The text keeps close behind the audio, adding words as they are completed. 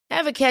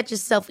Ever catch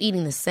yourself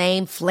eating the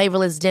same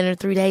flavorless dinner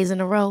 3 days in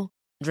a row?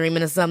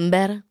 Dreaming of something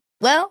better?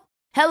 Well,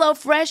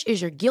 HelloFresh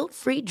is your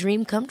guilt-free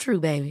dream come true,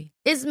 baby.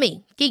 It's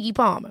me, Keke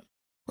Palmer.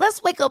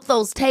 Let's wake up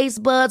those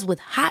taste buds with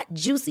hot,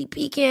 juicy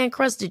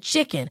pecan-crusted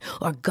chicken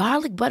or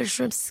garlic butter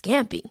shrimp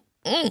scampi.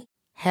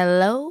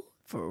 Hello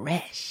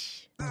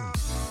Fresh.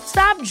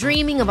 Stop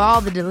dreaming of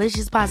all the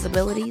delicious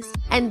possibilities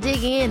and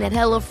dig in at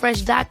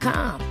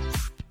HelloFresh.com.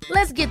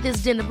 Let's get this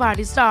dinner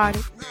party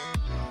started.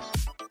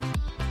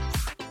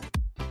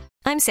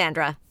 I'm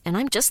Sandra, and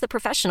I'm just the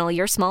professional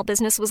your small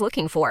business was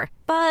looking for.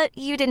 But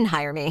you didn't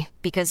hire me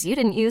because you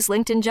didn't use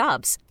LinkedIn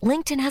Jobs.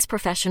 LinkedIn has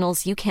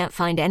professionals you can't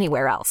find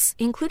anywhere else,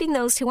 including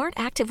those who aren't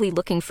actively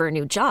looking for a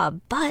new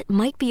job, but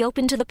might be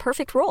open to the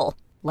perfect role,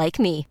 like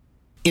me.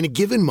 In a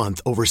given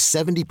month, over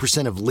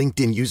 70% of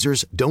LinkedIn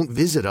users don't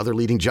visit other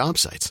leading job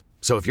sites.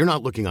 So if you're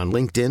not looking on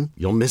LinkedIn,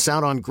 you'll miss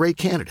out on great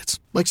candidates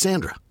like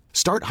Sandra.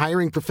 Start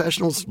hiring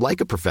professionals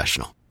like a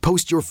professional.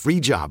 Post your free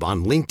job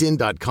on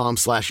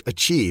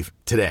linkedin.com/achieve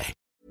today.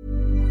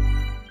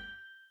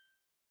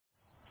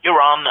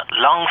 You're on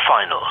Long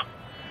Final,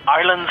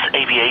 Ireland's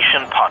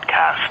aviation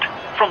podcast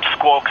from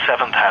Squawk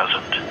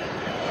 7000.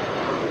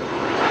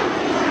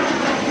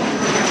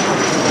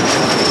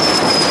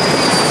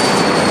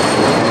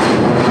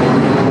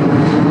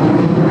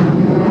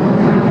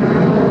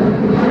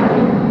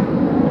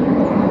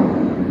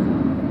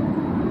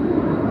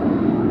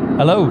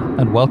 Hello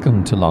and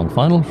welcome to Long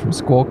Final from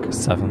Squawk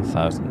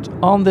 7000.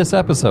 On this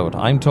episode,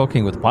 I'm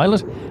talking with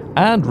pilot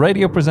and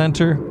radio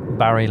presenter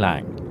Barry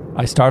Lang.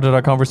 I started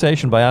our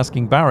conversation by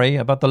asking Barry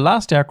about the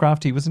last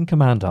aircraft he was in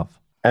command of.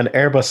 An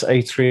Airbus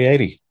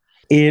A380.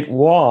 It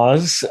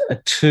was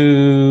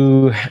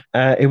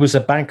it was a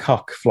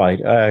Bangkok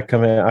flight.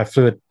 I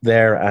flew it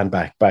there and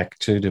back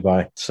to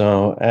Dubai.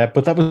 So,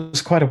 but that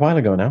was quite a while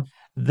ago now.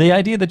 The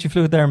idea that you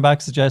flew it there and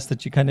back suggests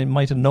that you kind of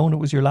might have known it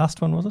was your last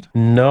one, was it?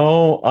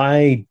 No,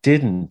 I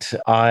didn't.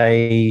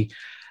 I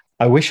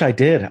wish I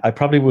did. I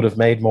probably would have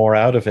made more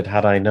out of it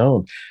had I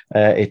known.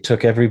 It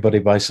took everybody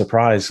by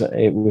surprise.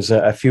 It was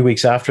a few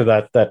weeks after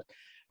that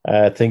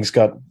things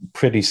got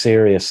pretty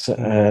serious,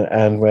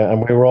 and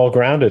we were all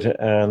grounded.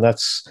 And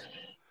that's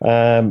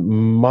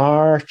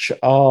March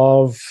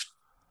of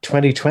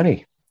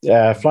 2020.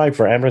 Flying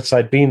for Emirates.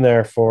 I'd been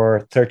there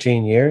for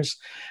 13 years.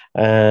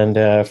 And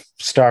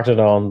started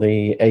on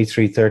the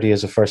A330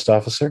 as a first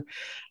officer.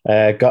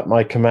 Got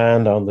my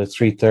command on the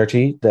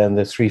 330, then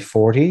the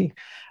 340,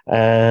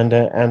 and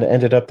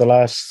ended up the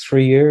last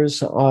 3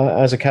 years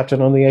as a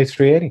captain on the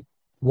A380.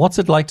 What's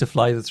it like to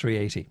fly the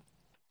 380?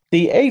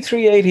 The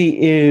A380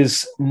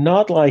 is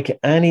not like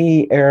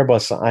any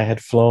Airbus I had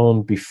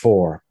flown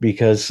before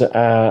because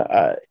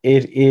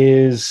it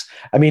is,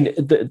 I mean,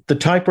 the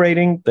type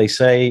rating, they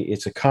say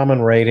it's a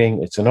common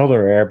rating. It's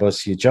another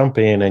Airbus. You jump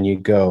in and you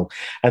go.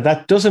 And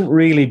that doesn't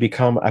really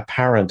become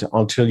apparent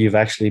until you've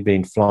actually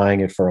been flying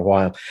it for a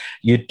while.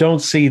 You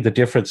don't see the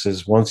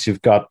differences once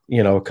you've got,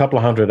 a couple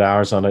of 100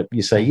 hours on it.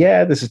 You say,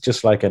 yeah, this is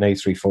just like an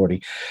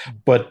A340.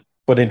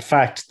 But in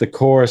fact, the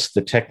course,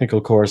 the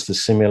technical course, the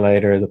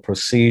simulator, the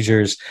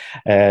procedures,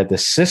 the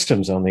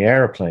systems on the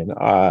airplane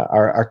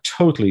are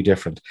totally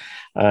different.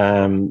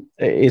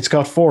 It's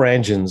got 4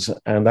 engines,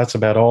 and that's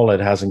about all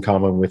it has in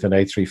common with an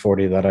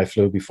A340 that I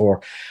flew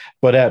before.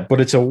 But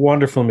it's a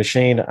wonderful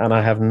machine, and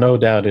I have no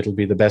doubt it'll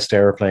be the best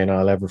airplane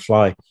I'll ever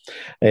fly.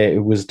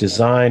 It was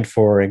designed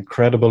for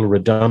incredible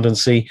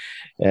redundancy.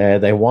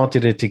 They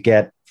wanted it to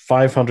get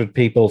 500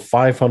 people,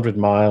 500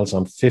 miles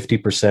on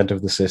 50%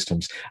 of the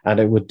systems. And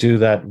it would do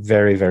that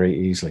very, very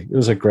easily. It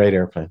was a great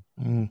airplane.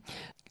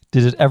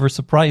 Did it ever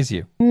surprise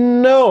you?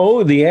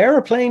 No, the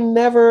airplane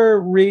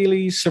never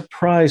really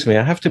surprised me.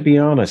 I have to be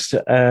honest.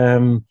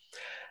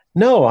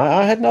 No,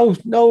 I had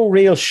no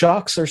real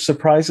shocks or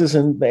surprises,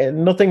 and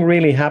nothing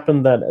really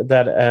happened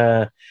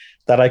that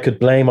I could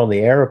blame on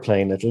the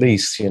airplane, at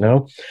least,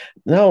 No,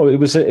 it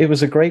was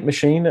a great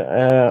machine.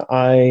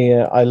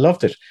 I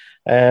loved it.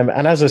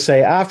 And as I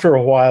say, after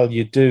a while,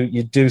 you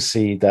do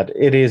see that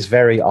it is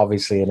very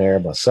obviously an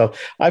Airbus. So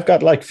I've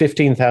got like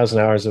 15,000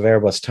 hours of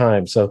Airbus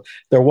time. So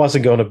there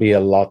wasn't going to be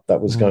a lot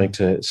that was going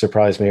to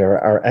surprise me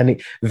or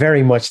any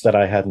very much that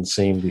I hadn't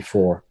seen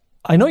before.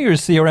 I know you're a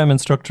CRM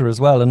instructor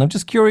as well, and I'm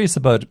just curious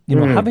about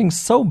having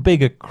so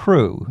big a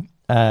crew.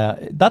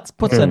 That's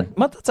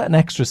an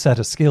extra set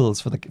of skills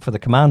for the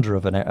commander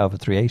of a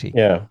 380.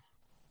 Yeah.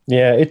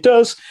 Yeah, it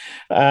does.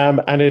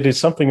 And it is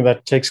something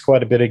that takes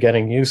quite a bit of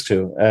getting used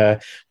to.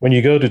 When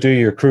you go to do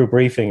your crew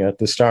briefing at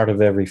the start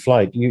of every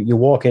flight, you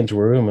walk into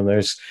a room and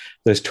there's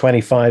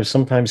 25,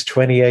 sometimes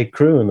 28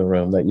 crew in the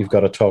room that you've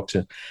got to talk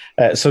to.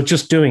 So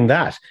just doing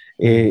that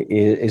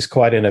is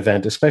quite an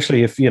event,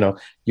 especially if,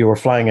 you were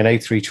flying an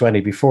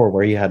A320 before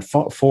where you had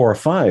 4 or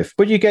 5,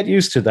 but you get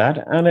used to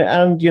that. And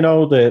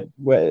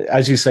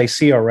as you say,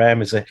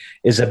 CRM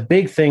is a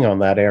big thing on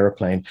that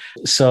airplane.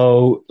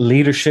 So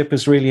leadership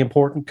is really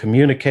important.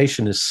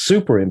 Communication is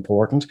super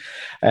important.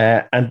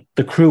 And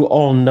the crew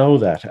all know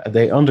that.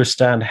 They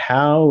understand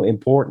how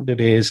important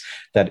it is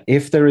that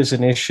if there is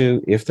an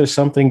issue, if there's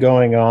something going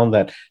going on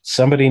that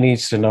somebody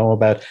needs to know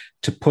about,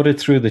 to put it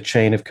through the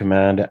chain of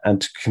command and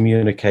to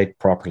communicate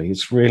properly.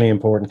 It's really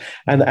important.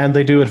 And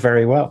they do it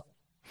very well.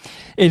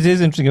 It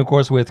is interesting, of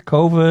course, with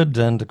COVID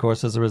and, of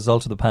course, as a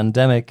result of the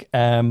pandemic,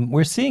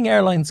 we're seeing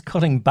airlines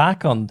cutting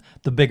back on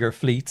the bigger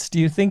fleets. Do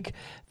you think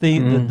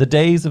the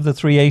days of the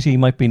 380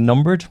 might be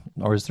numbered,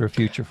 or is there a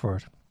future for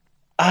it?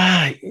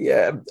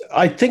 Yeah,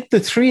 I think the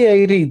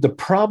 380, the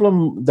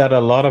problem that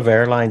a lot of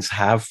airlines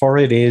have for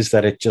it is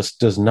that it just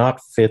does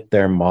not fit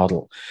their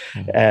model.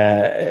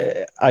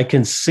 I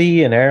can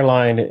see an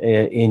airline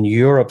in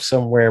Europe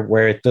somewhere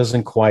where it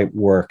doesn't quite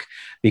work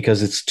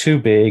because it's too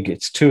big,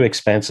 it's too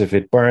expensive.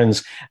 It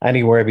burns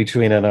anywhere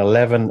between an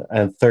 11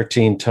 and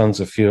 13 tons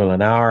of fuel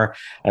an hour,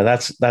 and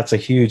that's a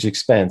huge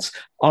expense.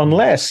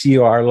 Unless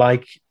you are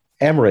like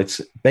Emirates,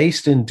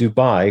 based in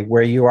Dubai,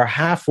 where you are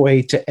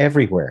halfway to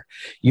everywhere.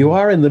 You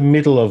are in the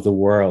middle of the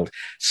world.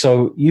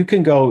 So you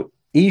can go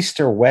east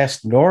or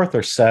west, north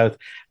or south,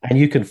 and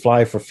you can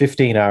fly for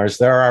 15 hours.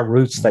 There are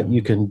routes that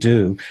you can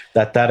do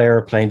that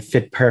airplane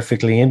fit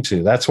perfectly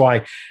into. That's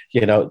why,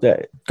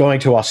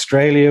 going to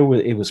Australia,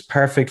 it was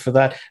perfect for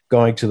that.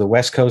 Going to the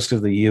west coast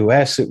of the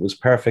US, it was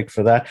perfect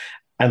for that.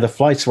 And the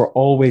flights were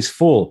always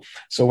full.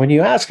 So when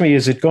you ask me,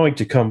 is it going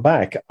to come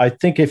back? I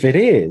think if it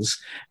is,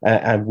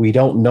 and we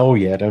don't know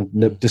yet,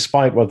 and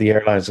despite what the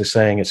airlines are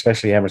saying,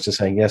 especially Emirates are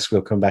saying, yes,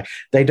 we'll come back,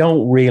 they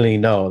don't really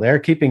know. They're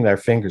keeping their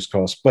fingers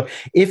crossed. But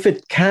if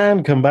it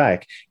can come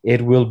back,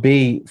 it will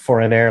be for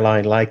an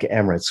airline like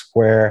Emirates,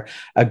 where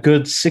a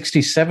good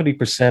 60,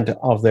 70%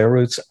 of their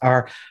routes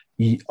are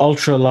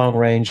ultra long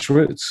range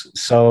routes.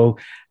 So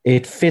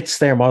it fits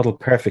their model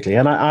perfectly.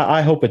 And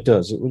I hope it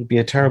does. It would be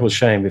a terrible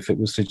shame if it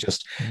was to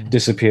just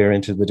disappear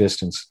into the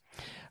distance.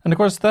 And of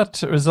course,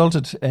 that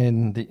resulted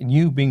in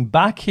you being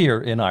back here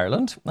in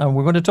Ireland. And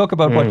we're going to talk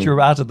about what you're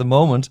at the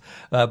moment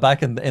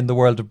back in the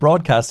world of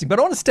broadcasting. But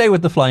I want to stay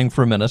with the flying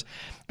for a minute,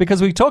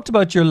 because we talked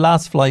about your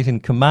last flight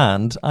in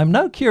command. I'm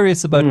now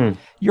curious about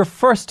your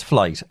first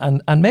flight.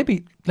 And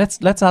maybe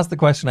let's ask the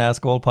question I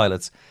ask all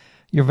pilots.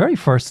 Your very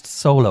first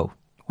solo.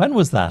 When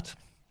was that?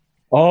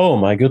 Oh,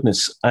 my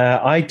goodness.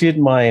 I did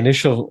my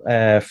initial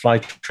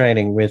flight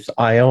training with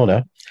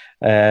Iona,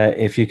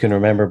 if you can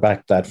remember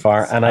back that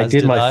far. And I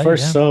did my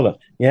first solo.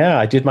 Yeah,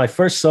 I did my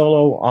first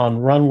solo on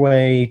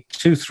runway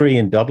 23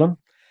 in Dublin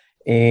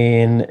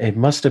it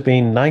must have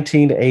been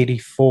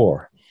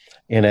 1984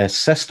 in a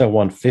Cessna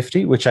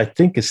 150, which I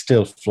think is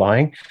still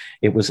flying.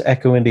 It was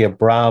Echo India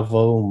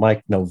Bravo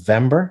Mike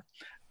November.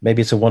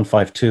 Maybe it's a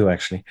 152,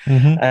 actually.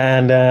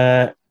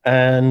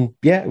 And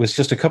yeah, it was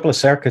just a couple of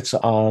circuits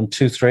on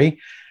 2-3,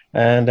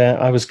 and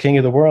I was king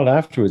of the world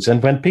afterwards.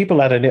 And when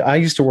people I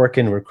used to work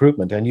in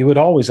recruitment, and you would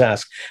always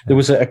ask, there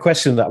was a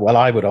question that,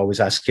 I would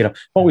always ask,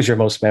 what was your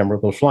most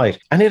memorable flight?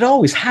 And it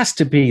always has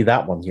to be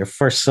that one, your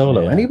first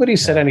solo. Anybody who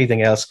said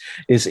anything else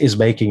is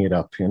making it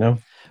up, Well,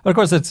 of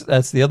course,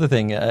 that's the other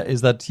thing,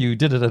 is that you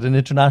did it at an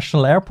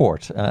international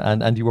airport,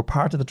 and you were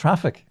part of the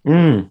traffic.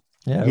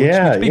 Which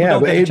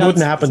it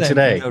wouldn't happen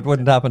today. It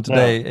wouldn't happen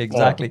today,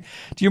 exactly. No.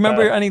 Do you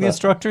remember any of the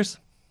instructors?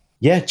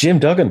 Yeah, Jim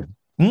Duggan.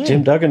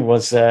 Jim Duggan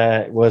was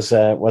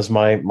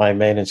my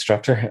main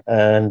instructor,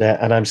 and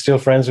I'm still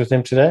friends with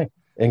him today.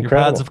 Incredible.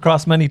 Your paths have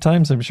crossed many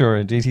times, I'm sure.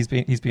 Indeed, he's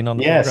been on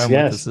the program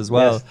with us as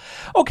well. Yes.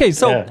 Okay,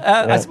 so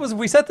I suppose if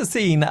we set the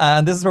scene,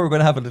 and this is where we're going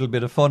to have a little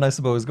bit of fun, I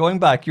suppose. Going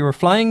back, you were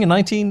flying in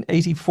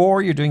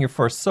 1984. You're doing your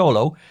first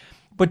solo.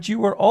 But you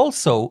were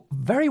also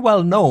very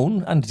well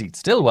known, and indeed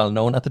still well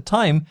known at the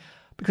time,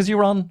 because you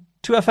were on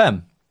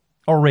 2FM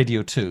or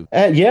Radio 2.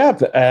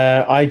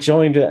 I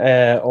joined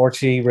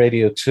RT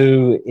Radio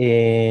 2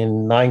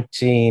 in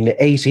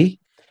 1980,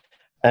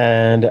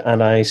 and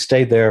I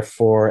stayed there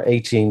for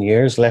 18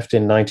 years, left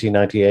in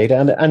 1998.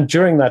 And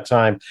during that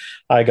time,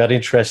 I got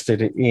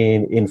interested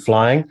in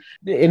flying.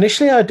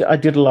 Initially, I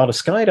did a lot of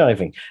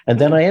skydiving, and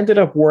then I ended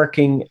up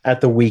working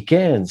at the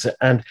weekends.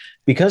 And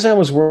because I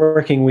was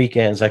working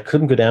weekends, I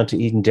couldn't go down to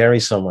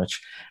Edenderry so much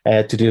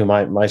to do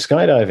my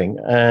skydiving.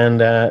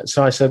 And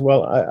so I said,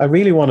 well, I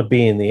really want to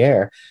be in the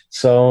air.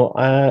 So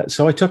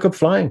I took up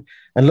flying.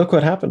 And look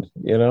what happened.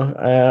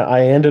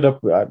 I ended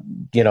up,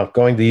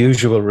 going the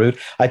usual route.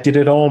 I did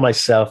it all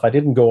myself. I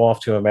didn't go off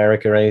to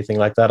America or anything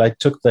like that. I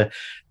took the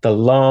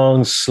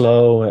long,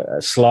 slow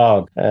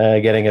slog,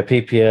 getting a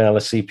PPL, a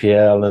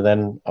CPL, and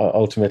then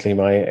ultimately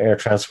my air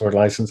transport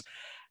license.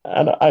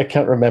 And I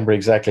can't remember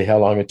exactly how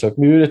long it took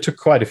me. It took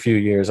quite a few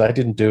years. I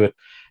didn't do it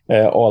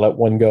all at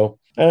one go.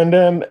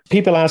 And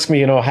people ask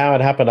me, how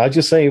it happened. I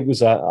just say it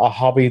was a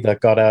hobby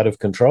that got out of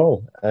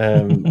control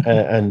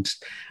and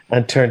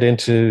turned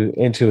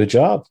into a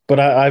job. But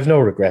I've no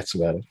regrets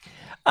about it.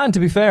 And to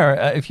be fair,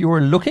 if you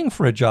were looking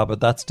for a job at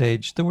that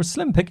stage, there were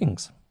slim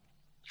pickings.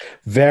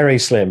 Very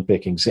slim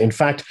pickings. In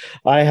fact,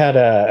 I had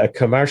a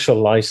commercial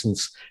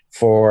license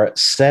for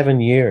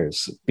 7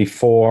 years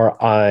before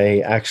I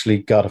actually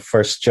got a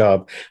first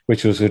job,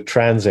 which was with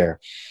Transair.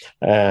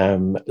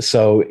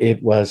 So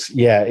it was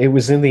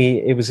in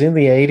the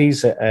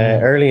 80s,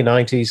 early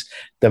 90s.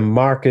 The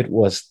market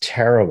was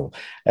terrible,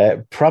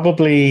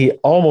 probably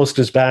almost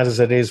as bad as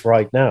it is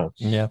right now.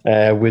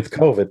 With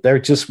COVID, there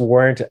just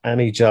weren't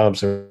any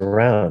jobs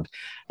around,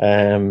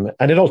 and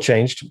it all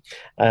changed.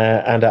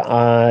 And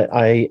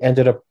I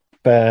ended up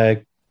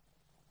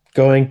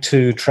going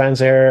to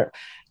Transair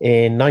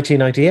in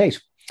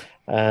 1998.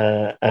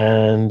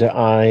 And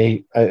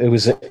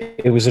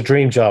it was a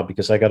dream job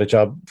because I got a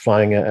job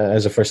flying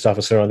as a first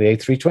officer on the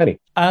A320.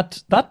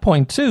 At that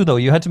point too, though,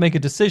 you had to make a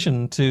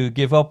decision to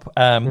give up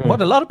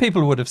what a lot of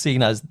people would have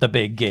seen as the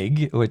big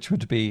gig, which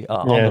would be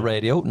on the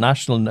radio,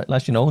 national,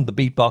 the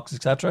beatbox,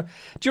 etc.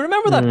 Do you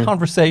remember that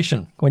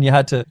conversation when you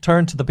had to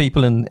turn to the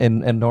people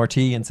in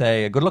Norty and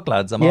say, "Good luck,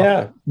 lads, I'm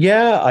off"?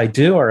 Yeah, I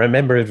do. I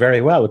remember it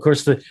very well. Of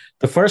course,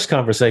 the first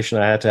conversation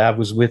I had to have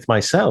was with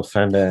myself,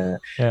 and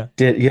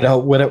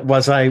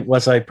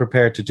was I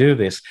prepared to do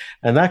this?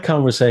 And that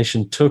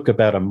conversation took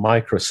about a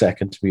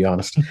microsecond, to be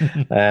honest.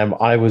 In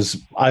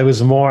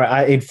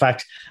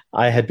fact,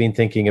 I had been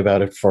thinking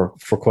about it for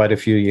quite a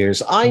few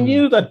years. I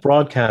knew that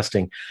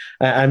broadcasting,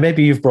 and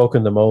maybe you've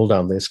broken the mold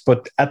on this,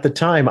 but at the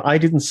time, I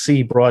didn't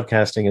see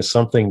broadcasting as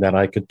something that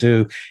I could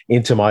do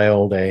into my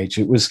old age.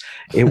 It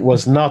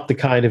was not the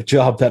kind of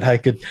job that I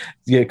could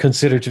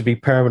consider to be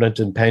permanent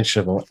and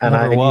pensionable. And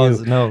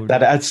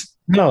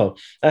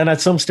and at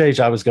some stage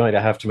I was going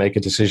to have to make a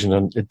decision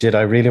on, did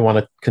I really want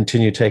to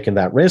continue taking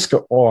that risk,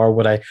 or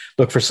would I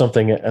look for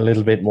something a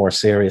little bit more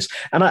serious?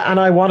 And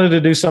I wanted to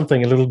do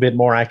something a little bit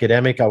more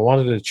academic. I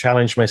wanted to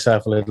challenge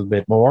myself a little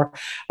bit more.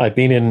 I've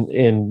been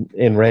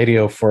in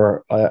radio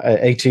for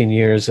 18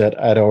 years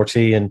at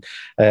RT, and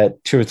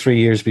 2 or 3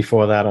 years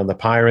before that on the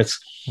Pirates.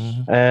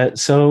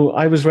 So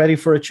I was ready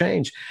for a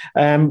change.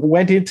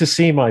 Went in to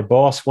see my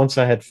boss once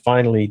I had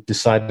finally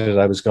decided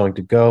I was going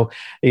to go.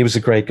 He was a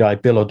great guy,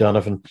 Bill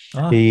O'Donovan.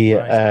 He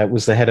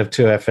was the head of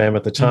 2FM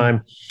at the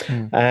time.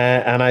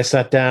 And I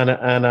sat down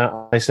and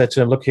I said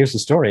to him, "Look, here's the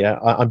story.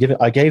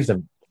 I gave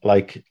them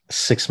like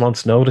 6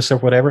 months notice or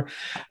whatever.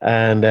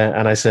 And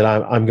I said,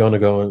 I'm going to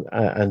go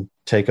and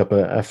take up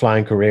a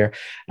flying career."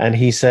 And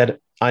he said,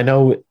 "I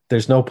know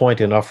there's no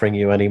point in offering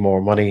you any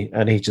more money."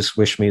 And he just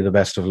wished me the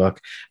best of luck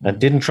and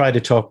didn't try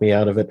to talk me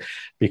out of it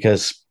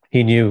because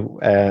he knew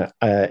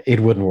it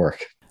wouldn't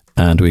work.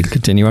 And we'll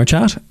continue our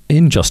chat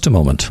in just a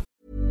moment.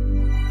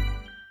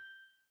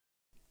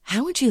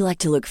 How would you like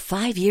to look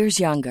 5 years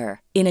younger?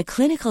 In a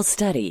clinical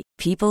study,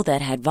 people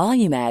that had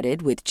volume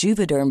added with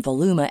Juvederm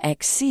Voluma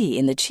XC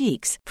in the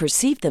cheeks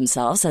perceived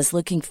themselves as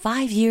looking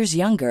 5 years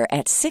younger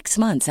at 6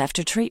 months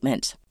after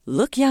treatment.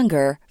 Look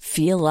younger,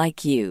 feel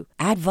like you.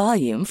 Add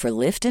volume for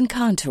lift and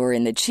contour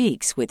in the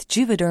cheeks with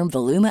Juvederm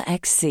Voluma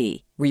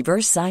XC.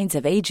 Reverse signs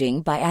of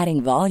aging by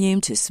adding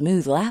volume to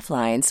smooth laugh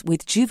lines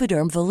with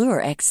Juvederm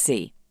Volure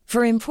XC.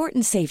 For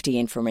important safety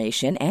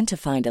information and to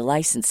find a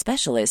licensed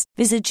specialist,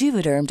 visit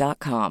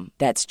Juvederm.com.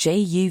 That's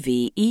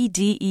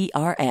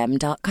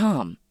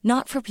JUVEDERM.com.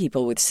 Not for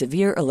people with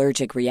severe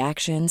allergic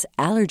reactions,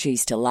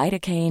 allergies to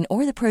lidocaine,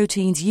 or the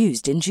proteins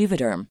used in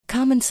Juvederm.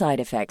 Common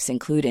side effects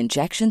include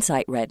injection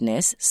site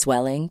redness,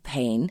 swelling,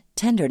 pain,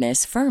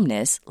 tenderness,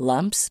 firmness,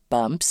 lumps,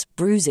 bumps,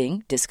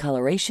 bruising,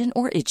 discoloration,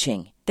 or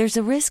itching. There's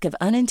a risk of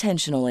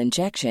unintentional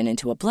injection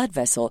into a blood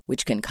vessel,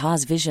 which can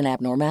cause vision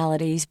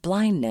abnormalities,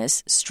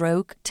 blindness,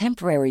 stroke,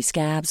 temporary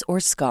scabs,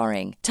 or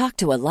scarring. Talk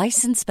to a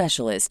licensed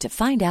specialist to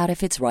find out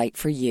if it's right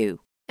for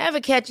you. Ever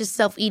catch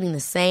yourself eating the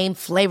same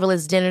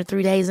flavorless dinner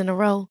 3 days in a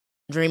row?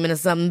 Dreaming of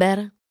something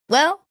better?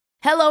 Well,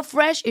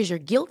 HelloFresh is your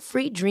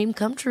guilt-free dream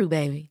come true,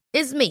 baby.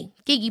 It's me,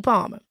 Keke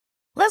Palmer.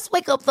 Let's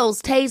wake up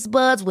those taste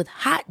buds with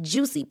hot,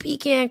 juicy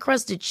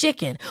pecan-crusted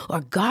chicken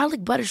or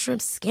garlic butter shrimp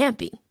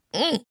scampi.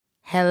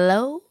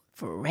 Hello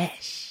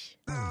Fresh.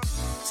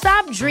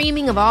 Stop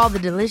dreaming of all the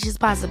delicious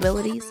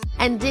possibilities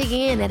and dig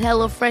in at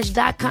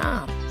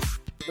HelloFresh.com.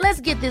 Let's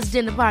get this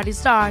dinner party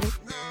started.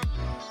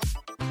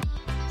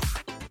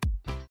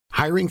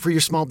 Hiring for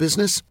your small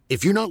business?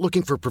 If you're not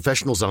looking for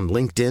professionals on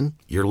LinkedIn,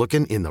 you're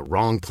looking in the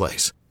wrong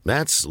place.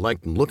 That's like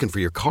looking for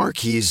your car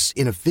keys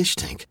in a fish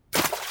tank.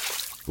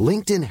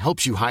 LinkedIn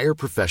helps you hire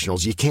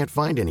professionals you can't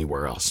find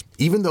anywhere else,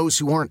 even those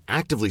who aren't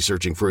actively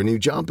searching for a new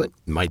job but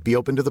might be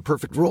open to the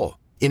perfect role.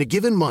 In a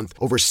given month,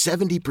 over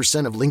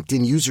 70% of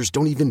LinkedIn users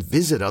don't even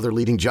visit other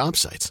leading job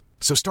sites.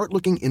 So start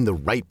looking in the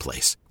right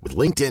place. With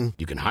LinkedIn,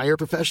 you can hire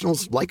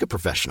professionals like a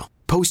professional.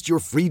 Post your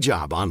free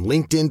job on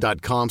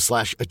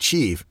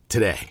linkedin.com/achieve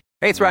today.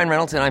 Hey, it's Ryan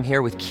Reynolds, and I'm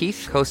here with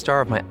Keith, co-star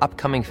of my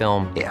upcoming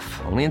film,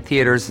 If, only in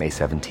theaters May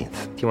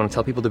 17th. Do you want to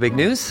tell people the big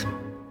news?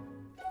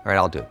 All right,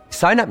 I'll do it.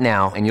 Sign up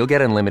now and you'll get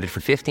unlimited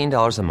for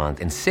 $15 a month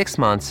and 6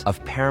 months of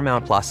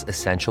Paramount Plus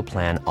Essential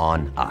Plan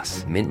on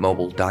us.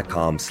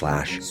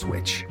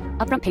 MintMobile.com/switch.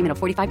 Upfront payment of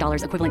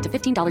 $45 equivalent to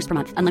 $15 per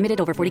month. Unlimited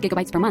over 40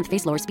 gigabytes per month.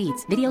 Face lower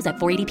speeds. Videos at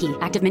 480p.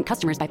 Active Mint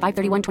customers by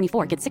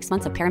 531.24 get 6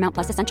 months of Paramount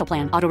Plus Essential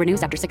Plan. Auto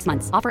renews after 6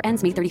 months. Offer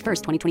ends May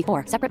 31st,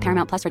 2024. Separate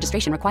Paramount Plus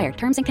registration required.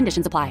 Terms and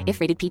conditions apply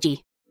if rated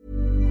PG.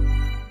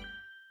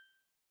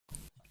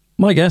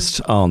 My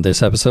guest on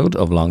this episode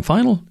of Long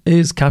Final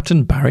is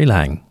Captain Barry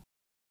Lang.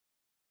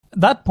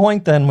 That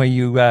point then where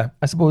you, I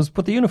suppose,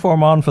 put the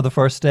uniform on for the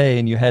first day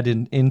and you head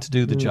in to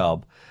do the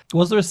job,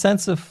 was there a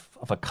sense of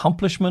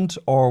accomplishment,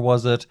 or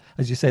was it,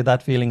 as you say,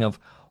 that feeling of,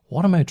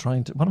 what am I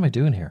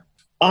doing here?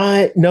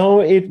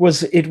 No, it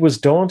was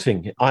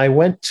daunting. I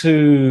went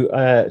to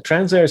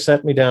Transair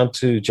sent me down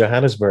to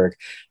Johannesburg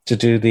to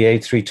do the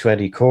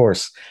A320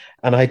 course,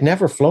 and I'd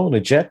never flown a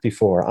jet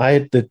before.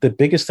 The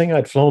biggest thing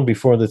I'd flown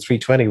before the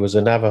 320 was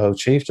a Navajo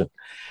Chieftain,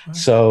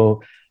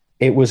 so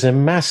it was a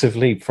massive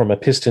leap from a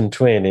piston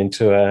twin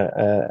into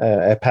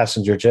a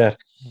passenger jet.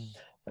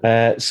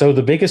 So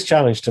the biggest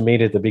challenge to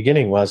meet at the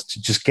beginning was to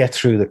just get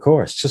through the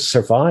course, just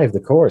survive the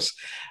course,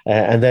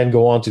 and then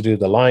go on to do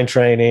the line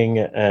training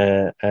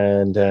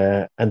and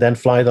then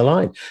fly the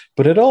line.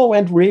 But it all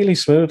went really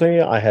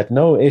smoothly. I had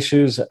no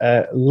issues.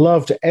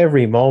 Loved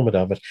every moment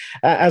of it,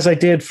 as I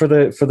did for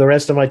the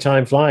rest of my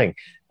time flying.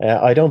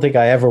 I don't think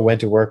I ever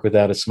went to work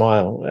without a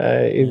smile.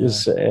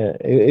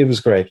 It was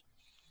great.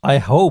 I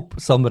hope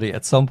somebody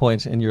at some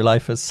point in your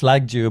life has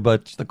slagged you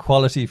about the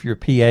quality of your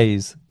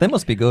PAs. They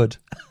must be good.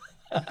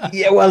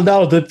 Yeah, well,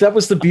 no, that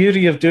was the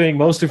beauty of doing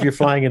most of your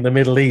flying in the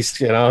Middle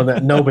East. You know,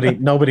 that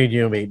nobody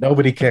knew me,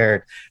 nobody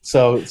cared,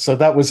 so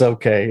that was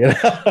okay. You know?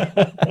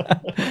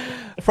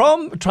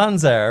 From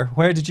Transair,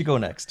 where did you go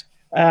next?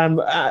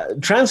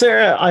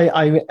 Transair,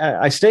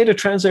 I stayed at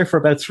Transair for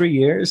about 3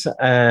 years.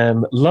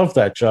 Loved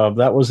that job.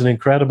 That was an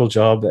incredible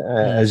job.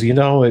 As you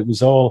know, it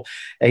was all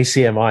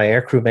ACMI,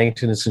 aircrew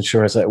maintenance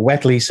insurance,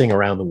 wet leasing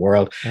around the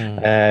world.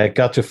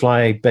 Got to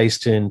fly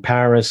based in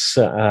Paris.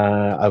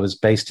 I was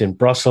based in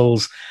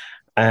Brussels.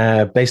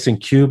 Based in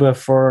Cuba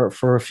for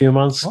a few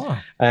months.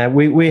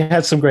 We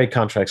had some great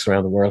contracts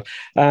around the world.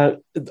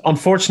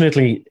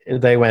 Unfortunately,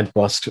 they went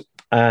bust.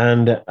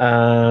 And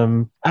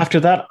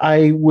after that,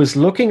 I was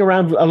looking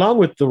around along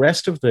with the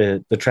rest of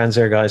the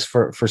Transair guys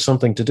for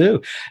something to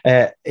do.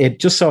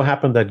 It just so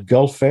happened that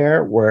Gulf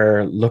Air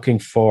were looking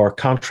for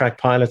contract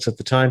pilots at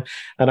the time,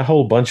 and a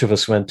whole bunch of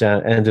us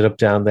ended up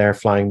down there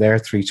flying their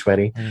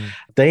 320.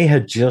 They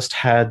had just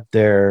had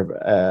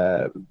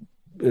their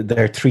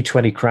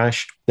 320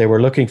 crash. They were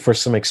looking for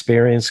some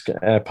experienced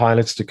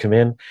pilots to come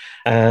in,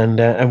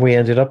 and we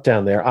ended up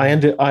down there.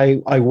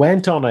 I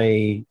went on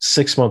a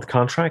 6-month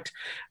contract,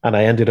 and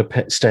I ended up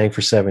staying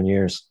for 7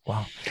 years.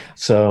 Wow!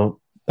 So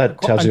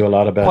that tells you a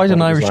lot about quite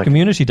an Irish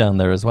community down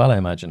there as well, I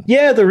imagine.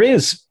 Yeah, there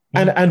is.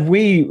 And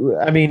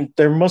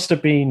there must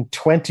have been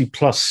 20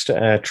 plus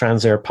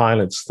Transair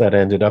pilots that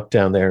ended up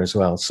down there as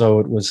well. So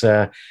it was.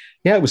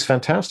 Yeah, it was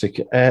fantastic.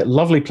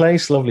 Lovely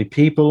place, lovely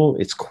people.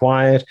 It's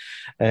quiet.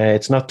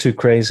 It's not too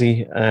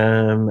crazy,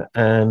 and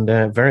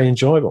very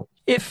enjoyable.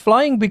 If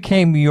flying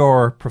became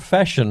your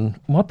profession,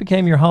 what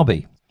became your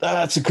hobby?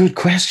 That's a good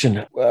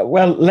question.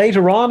 Well,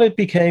 later on, it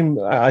became,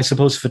 I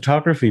suppose,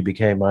 photography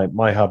became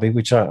my hobby,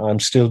 which I'm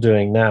still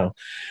doing now.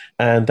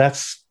 And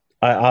that's,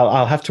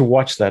 I'll have to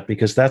watch that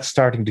because that's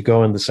starting to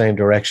go in the same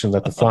direction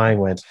that the flying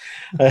went.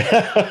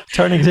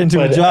 Turning it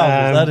into a job,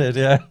 is that it?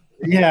 Yeah.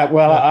 Yeah,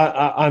 well,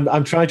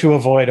 I'm trying to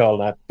avoid all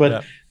that,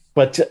 but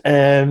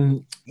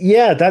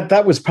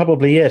that was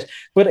probably it.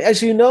 But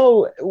as you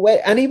know,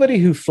 anybody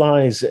who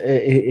flies,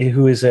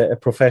 who is a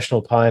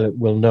professional pilot,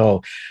 will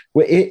know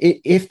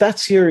if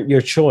that's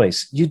your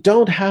choice, you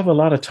don't have a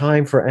lot of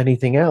time for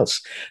anything else.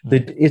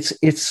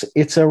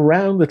 It's a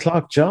round the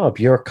clock job.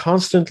 You're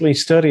constantly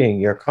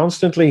studying. You're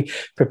constantly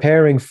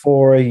preparing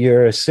for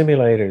your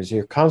simulators.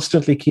 You're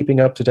constantly keeping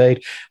up to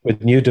date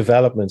with new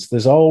developments.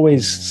 There's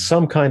always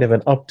some kind of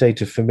an update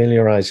to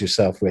familiarize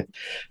yourself with.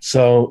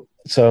 So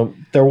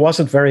there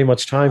wasn't very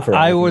much time for it.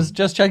 I was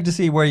just checking to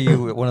see were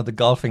you one of the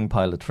golfing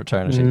pilot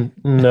fraternity.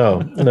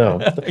 No.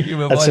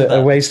 That's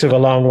a waste of a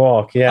long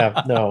walk.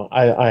 Yeah, no,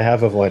 I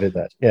have avoided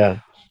that.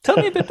 Yeah. Tell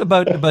me a bit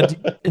about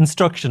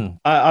instruction.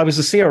 I was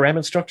a CRM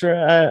instructor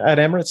at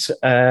Emirates.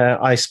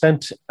 I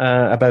spent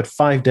about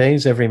 5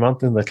 days every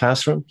month in the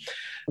classroom.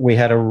 We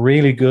had a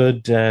really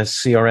good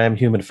CRM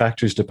human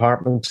factors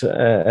department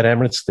at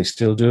Emirates. They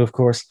still do, of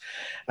course.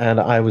 And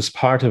I was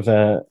part of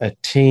a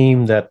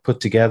team that put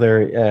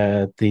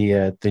together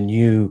the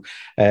new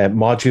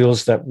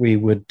modules that we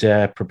would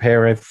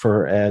prepare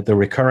for the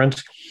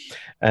recurrent.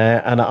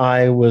 And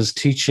I was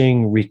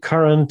teaching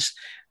recurrent,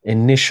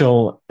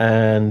 initial,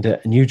 and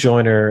new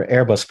joiner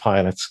Airbus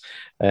pilots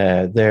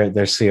their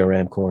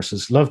CRM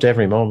courses. Loved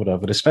every moment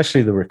of it,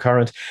 especially the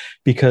recurrent,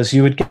 because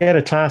you would get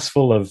a class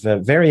full of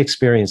very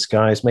experienced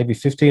guys, maybe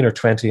 15 or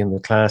 20 in the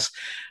class,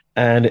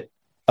 and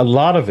a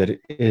lot of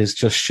it is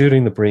just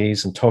shooting the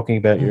breeze and talking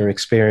about your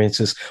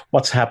experiences,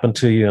 what's happened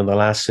to you in the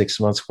last 6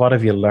 months, what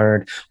have you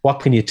learned, what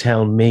can you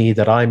tell me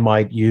that I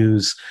might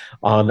use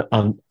on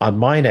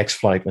my next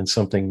flight when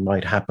something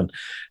might happen.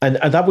 And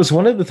that was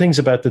one of the things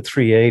about the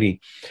 380.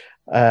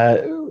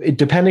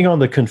 Depending on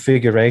the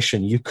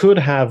configuration, you could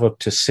have up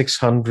to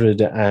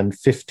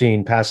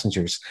 615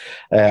 passengers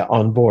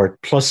on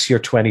board, plus your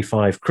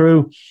 25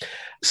 crew.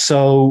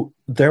 So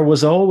there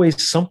was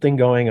always something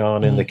going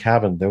on in the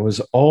cabin. There was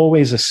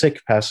always a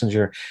sick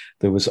passenger.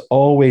 There was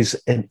always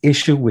an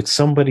issue with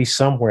somebody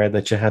somewhere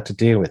that you had to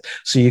deal with.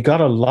 So you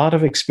got a lot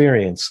of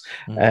experience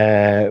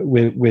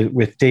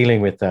with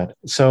dealing with that.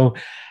 So,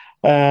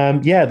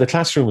 the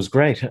classroom was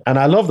great. And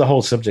I love the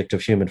whole subject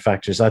of human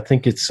factors. I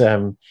think it's,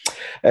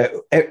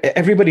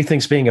 everybody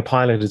thinks being a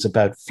pilot is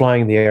about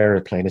flying the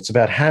airplane. It's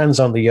about hands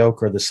on the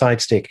yoke or the side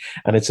stick.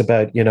 And it's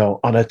about,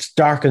 on a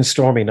dark and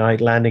stormy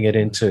night, landing it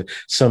into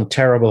some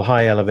terrible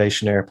high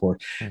elevation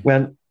airport.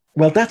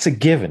 Well, that's a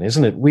given,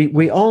 isn't it?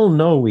 We all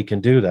know we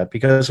can do that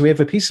because we have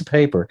a piece of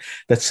paper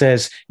that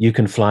says you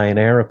can fly an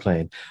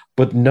airplane.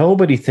 But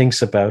nobody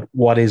thinks about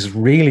what is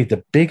really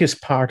the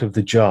biggest part of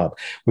the job,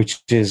 which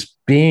is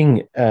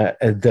being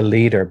the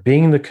leader,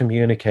 being the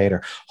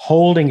communicator,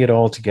 holding it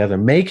all together,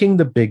 making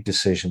the big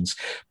decisions,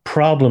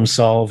 problem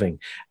solving.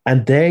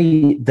 And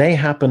they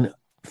happen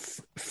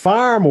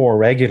far more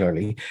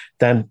regularly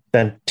than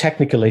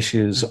technical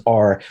issues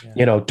or,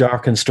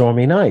 dark and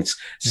stormy nights.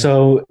 Yeah.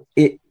 So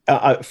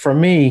for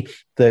me,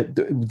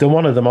 the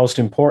one of the most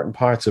important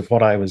parts of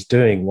what I was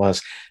doing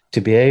was to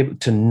be able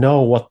to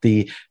know what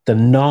the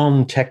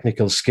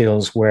non-technical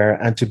skills were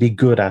and to be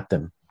good at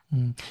them.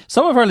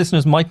 Some of our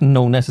listeners mightn't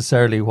know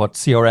necessarily what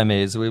CRM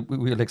is.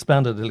 We'll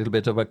expand it a little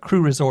bit about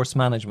crew resource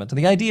management. And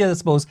the idea, I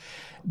suppose,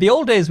 the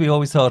old days we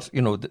always thought,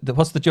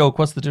 what's the joke?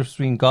 What's the difference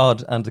between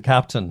God and the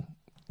captain?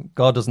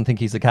 God doesn't think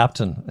he's a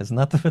captain. Isn't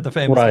that the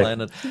famous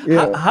line?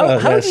 Yeah,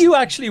 how do you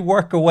actually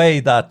work away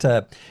that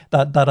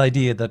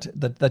idea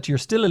that you're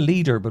still a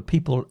leader, but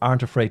people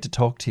aren't afraid to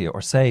talk to you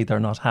or say they're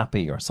not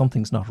happy or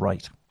something's not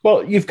right?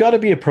 Well, you've got to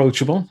be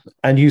approachable,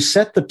 and you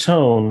set the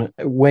tone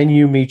when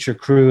you meet your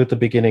crew at the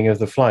beginning of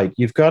the flight.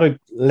 You've got to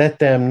let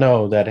them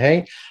know that,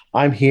 hey,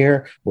 I'm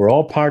here. We're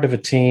all part of a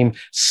team.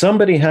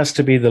 Somebody has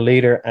to be the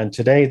leader, and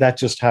today that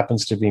just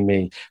happens to be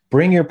me.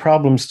 Bring your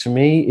problems to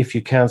me if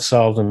you can't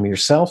solve them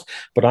yourself,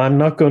 but I'm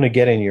not going to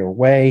get in your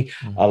way.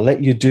 I'll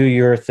let you do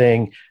your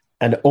thing,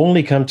 and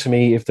only come to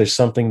me if there's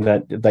something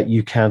that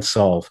you can't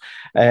solve.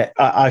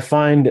 I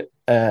find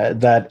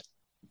that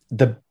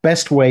the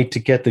best way to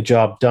get the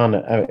job done,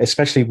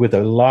 especially with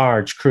a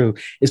large crew,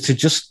 is to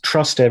just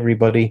trust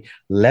everybody,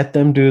 let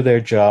them do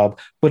their job,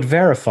 but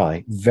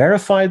verify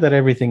that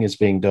everything is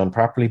being done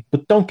properly,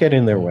 but don't get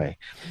in their way.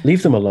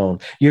 Leave them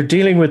alone. You're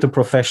dealing with a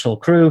professional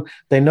crew.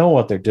 They know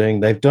what they're doing.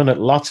 They've done it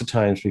lots of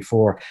times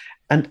before.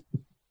 And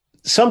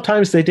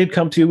sometimes they did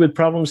come to you with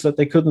problems that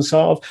they couldn't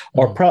solve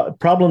or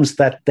problems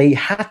that they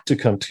had to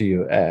come to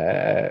you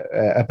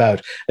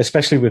about,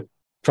 especially with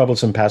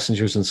troublesome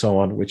passengers and so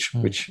on,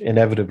 which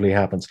inevitably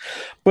happens.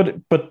 But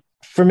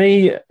for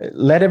me,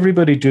 let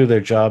everybody do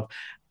their job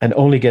and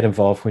only get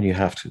involved when you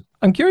have to.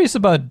 I'm curious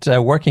about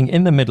working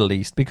in the Middle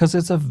East because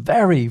it's a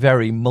very,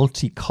 very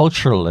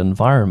multicultural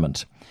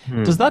environment.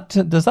 Does that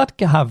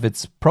have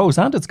its pros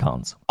and its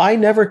cons? I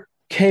never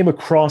came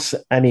across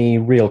any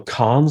real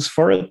cons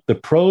for it. The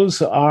pros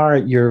are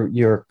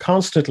you're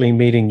constantly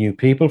meeting new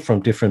people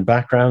from different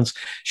backgrounds,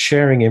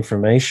 sharing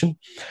information.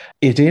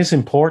 It is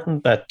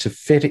important that to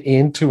fit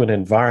into an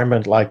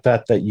environment like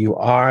that you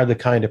are the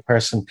kind of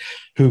person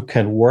who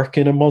can work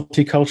in a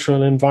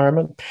multicultural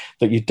environment,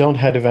 that you don't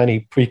have any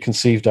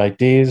preconceived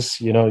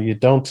ideas.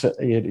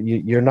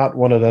 You're not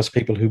one of those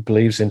people who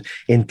believes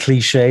in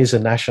cliches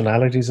and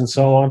nationalities and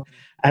so on.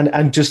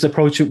 And just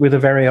approach it with a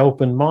very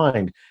open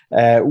mind.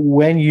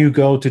 When you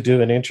go to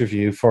do an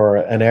interview for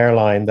an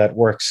airline that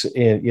works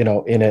in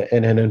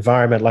an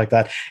environment like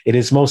that, it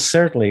is most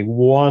certainly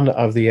one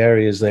of the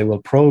areas they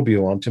will probe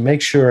you on to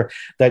make sure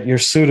that you're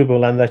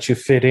suitable and that you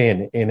fit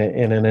in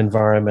an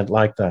environment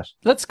like that.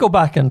 Let's go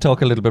back and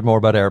talk a little bit more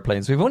about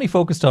airplanes. We've only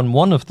focused on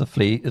one of the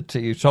fleet.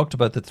 You talked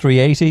about the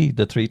 380,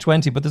 the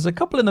 320, but there's a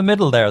couple in the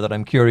middle there that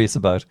I'm curious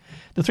about.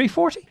 The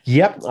 340?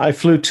 Yep, I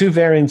flew two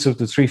variants of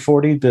the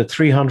 340, the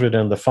 300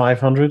 and the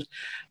 500.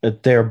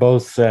 They're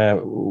both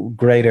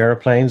great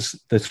airplanes.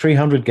 The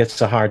 300 gets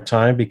a hard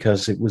time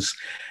because it was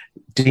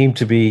deemed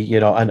to be,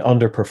 an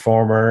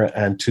underperformer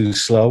and too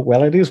slow.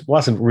 Well,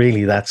 wasn't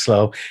really that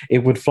slow. It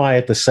would fly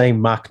at the same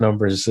Mach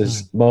numbers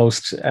as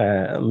most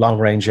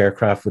long-range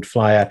aircraft would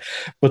fly at,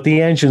 but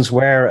the engines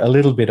were a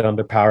little bit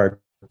underpowered.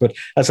 But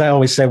as I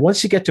always say,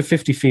 once you get to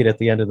 50 feet at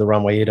the end of the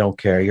runway, you don't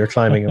care. You're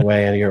climbing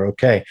away and you're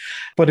okay.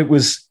 But it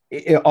was,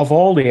 of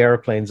all the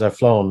airplanes I've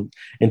flown,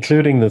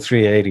 including the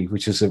 380,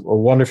 which is a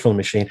wonderful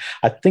machine,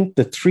 I think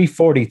the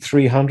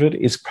 340-300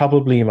 is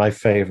probably my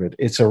favorite.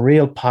 It's a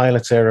real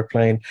pilot's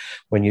airplane.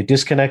 When you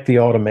disconnect the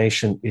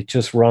automation, it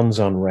just runs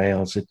on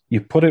rails.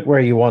 You put it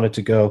where you want it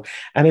to go,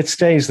 and it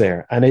stays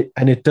there. And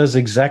it does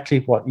exactly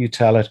what you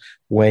tell it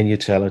when you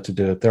tell it to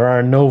do it. There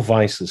are no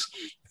vices.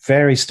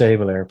 Very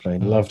stable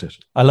airplane. Loved it.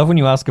 I love when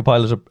you ask a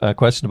pilot a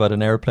question about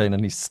an airplane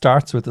and he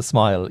starts with a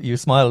smile. You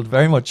smiled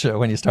very much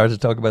when you started to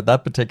talk about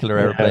that particular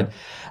airplane.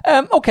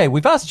 Okay,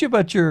 we've asked you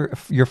about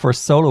your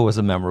first solo as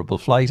a memorable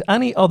flight.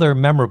 Any other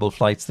memorable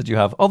flights that you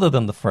have other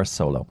than the first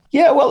solo?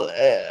 Yeah, well,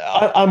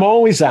 I'm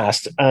always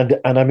asked, and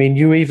I mean,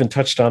 you even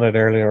touched on it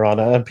earlier on,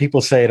 and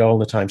people say it all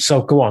the time.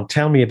 So go on,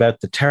 tell me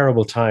about the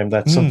terrible time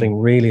that something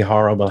really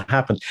horrible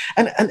happened.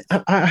 And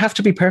I have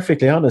to be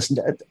perfectly honest,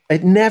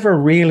 it never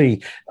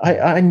really,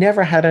 I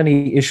never had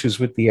any issues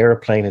with the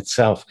airplane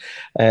itself.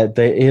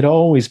 It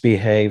always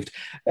behaved.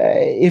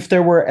 If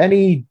there were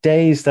any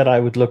days that I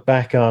would look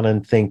back on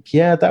and think,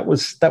 yeah, that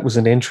was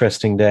an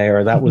interesting day,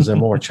 or that was a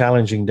more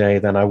challenging day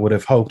than I would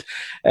have hoped,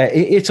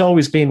 it's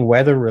always been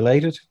weather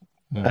related.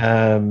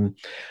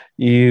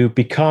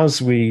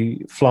 Because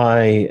we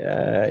fly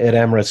at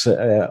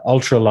Emirates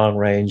ultra long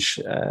range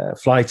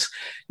flights,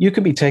 you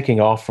can be taking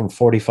off from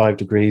 45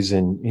 degrees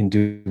in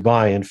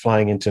Dubai and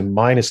flying into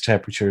minus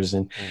temperatures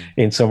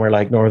in somewhere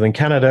like northern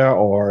Canada,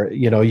 or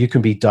you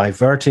can be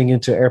diverting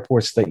into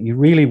airports that you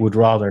really would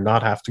rather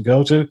not have to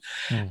go to.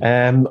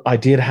 I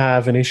did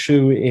have an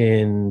issue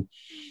in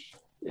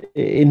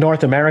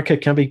North America.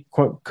 It can be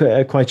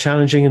quite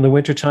challenging in the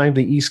wintertime.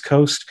 The East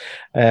Coast,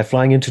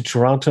 flying into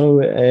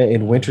Toronto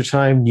in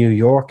wintertime, New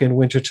York in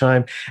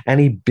wintertime,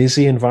 any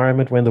busy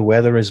environment when the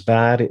weather is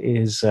bad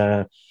is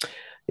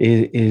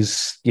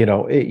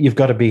you've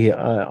got to be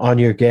on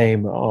your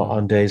game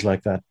on days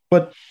like that.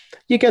 But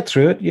you get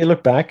through it. You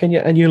look back and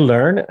you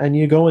learn, and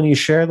you go and you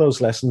share those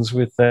lessons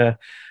with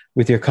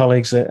your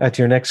colleagues at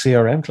your next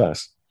CRM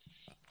class.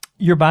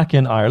 You're back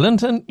in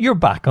Ireland and you're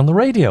back on the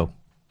radio.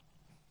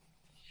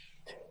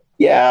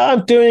 Yeah,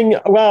 I'm doing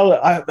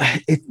well.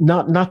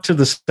 Not to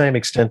the same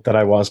extent that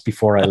I was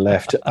before I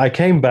left. I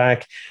came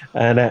back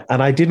and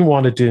I didn't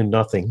want to do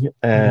nothing.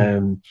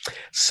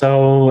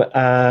 So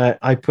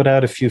I put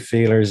out a few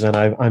feelers, and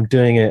I'm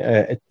doing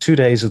 2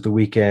 days of the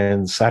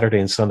weekend, Saturday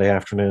and Sunday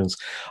afternoons,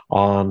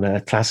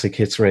 on Classic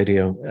Hits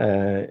Radio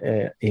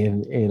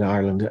in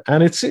Ireland,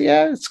 and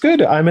it's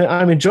good.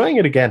 I'm enjoying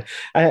it again.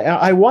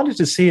 I wanted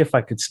to see if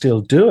I could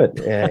still do it.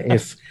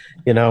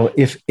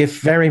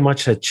 If very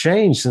much had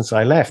changed since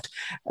I left.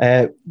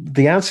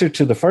 The answer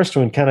to the first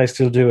one, can I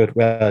still do it?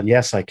 Well,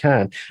 yes, I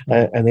can.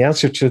 And the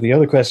answer to the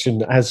other question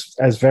has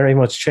very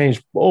much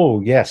changed. Oh,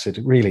 yes, it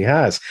really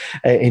has.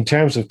 In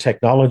terms of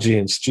technology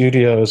and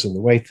studios and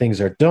the way things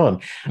are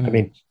done. I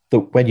mean,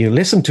 when you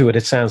listen to it,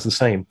 it sounds the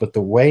same, but the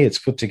way it's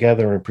put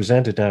together and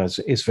presented now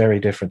is very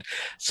different.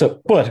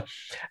 So, but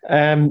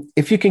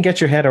if you can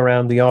get your head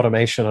around the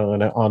automation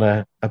on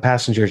a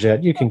passenger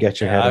jet, you can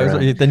get your head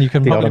around. Then you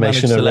can the probably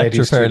automation manage to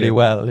lecture fairly studio.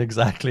 well,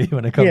 exactly,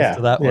 when it comes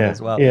to that one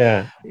as well.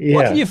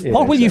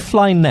 What will you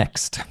fly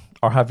next,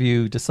 or have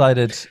you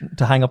decided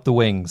to hang up the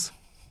wings?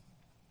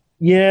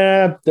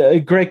 Yeah,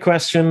 great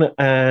question.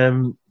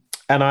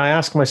 And I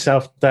ask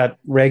myself that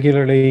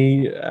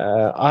regularly.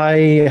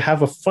 I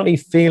have a funny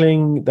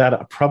feeling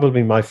that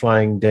probably my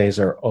flying days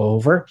are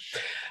over.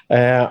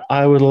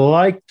 I would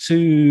like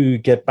to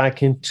get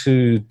back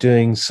into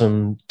doing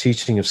some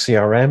teaching of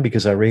CRM,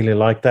 because I really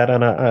like that,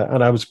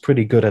 and I was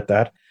pretty good at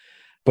that.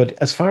 But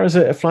as far as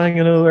flying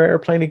another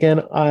airplane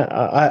again,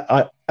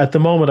 I at the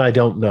moment I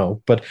don't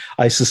know, but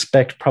I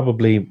suspect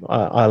probably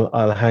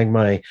I'll hang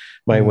my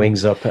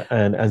wings up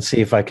and see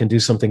if I can do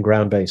something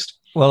ground based.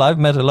 Well, I've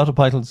met a lot of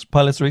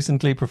pilots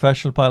recently,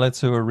 professional pilots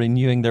who are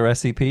renewing their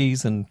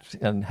SEPs and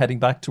heading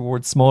back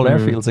towards small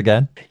airfields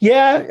again.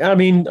 Yeah, I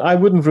mean, I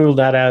wouldn't rule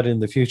that out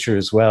in the future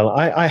as well.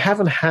 I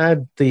haven't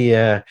had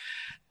the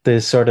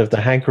sort of the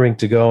hankering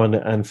to go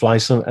and fly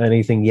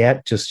anything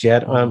just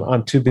yet.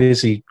 I'm too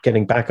busy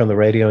getting back on the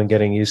radio and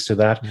getting used to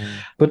that.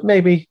 But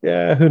maybe,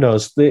 who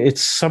knows?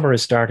 Summer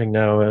is starting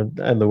now,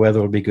 and the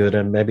weather will be good,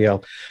 and maybe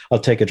I'll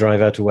take a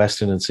drive out to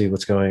Weston and see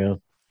what's going on.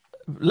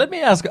 Let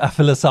me ask a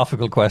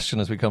philosophical question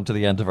as we come to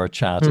the end of our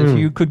chat. If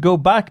you could go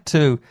back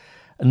to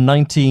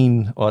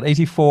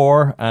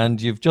 1984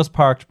 and you've just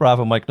parked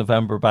Bravo Mike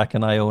November back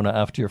in Iona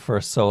after your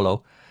first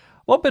solo,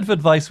 what bit of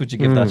advice would you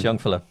give that young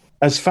fella?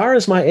 As far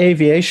as my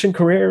aviation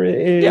career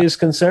is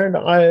concerned,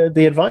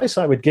 the advice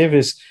I would give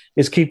is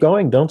keep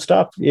going. Don't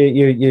stop.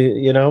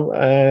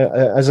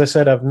 As I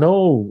said, I've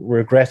no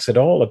regrets at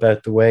all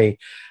about the way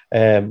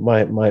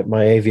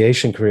my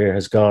aviation career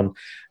has gone.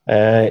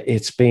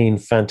 It's been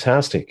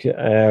fantastic.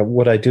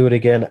 Would I do it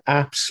again?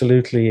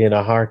 Absolutely, in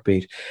a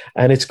heartbeat.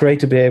 And it's great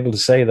to be able to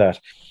say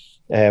that.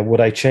 Would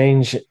I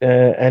change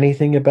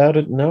anything about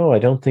it? No, I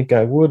don't think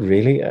I would,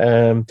 really.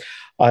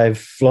 I've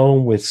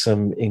flown with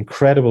some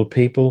incredible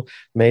people,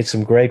 made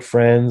some great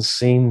friends,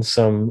 seen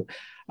some...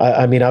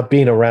 I mean, I've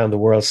been around the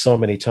world so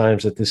many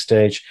times at this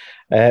stage.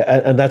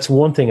 And that's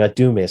one thing I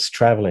do miss,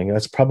 traveling.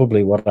 That's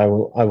probably what I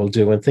will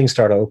do. When things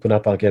start to open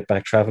up, I'll get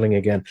back traveling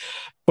again.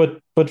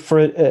 But for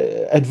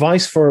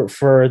advice for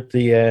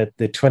the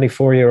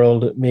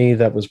 24-year-old me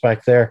that was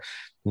back there,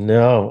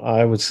 no,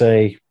 I would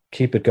say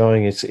keep it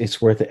going.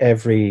 It's worth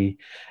every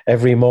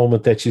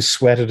moment that you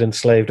sweated and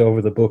slaved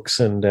over the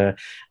books and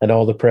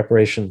all the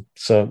preparation.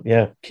 So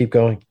yeah, keep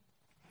going.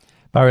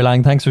 Barry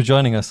Lang, thanks for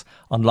joining us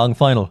on Long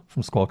Final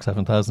from Squawk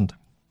 7000.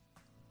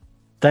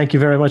 Thank you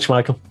very much,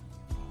 Michael.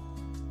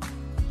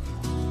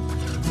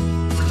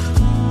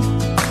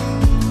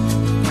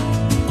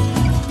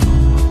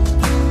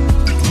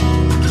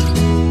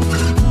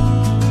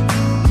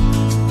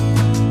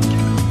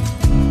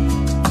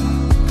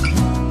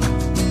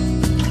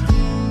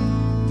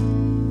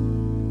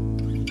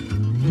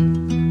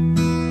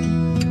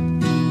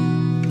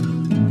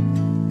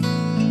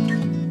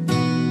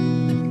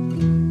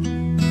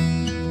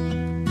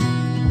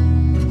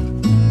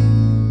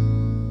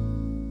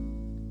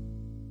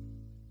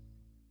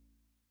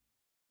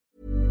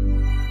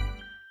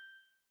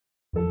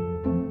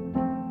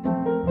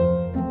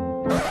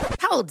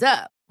 Hold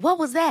up. What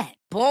was that?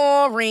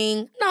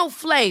 Boring. No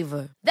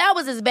flavor. That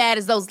was as bad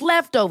as those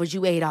leftovers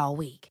you ate all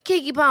week.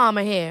 Keke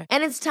Palmer here,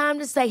 and it's time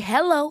to say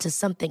hello to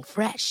something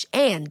fresh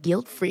and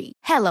guilt-free.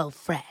 Hello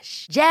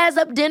Fresh. Jazz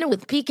up dinner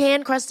with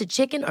pecan-crusted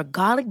chicken or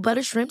garlic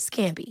butter shrimp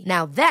scampi.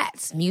 Now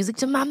that's music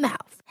to my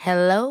mouth.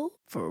 Hello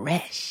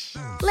Fresh.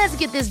 Let's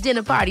get this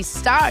dinner party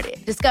started.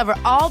 Discover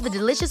all the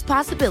delicious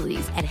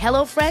possibilities at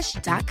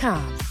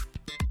HelloFresh.com.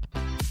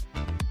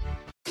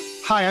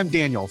 Hi, I'm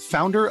Daniel,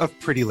 founder of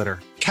Pretty Litter.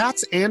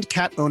 Cats and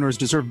cat owners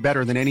deserve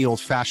better than any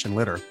old-fashioned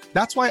litter.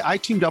 That's why I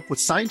teamed up with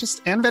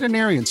scientists and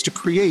veterinarians to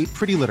create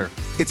Pretty Litter.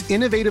 Its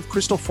innovative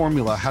crystal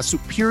formula has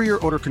superior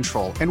odor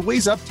control and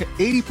weighs up to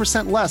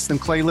 80% less than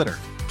clay litter.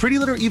 Pretty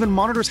Litter even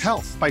monitors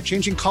health by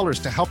changing colors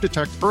to help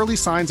detect early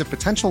signs of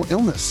potential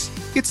illness.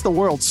 It's the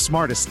world's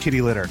smartest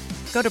kitty litter.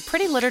 Go to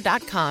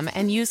prettylitter.com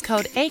and use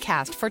code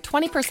ACAST for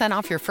 20%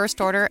 off your first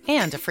order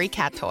and a free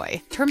cat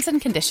toy. Terms and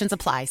conditions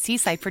apply. See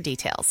site for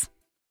details.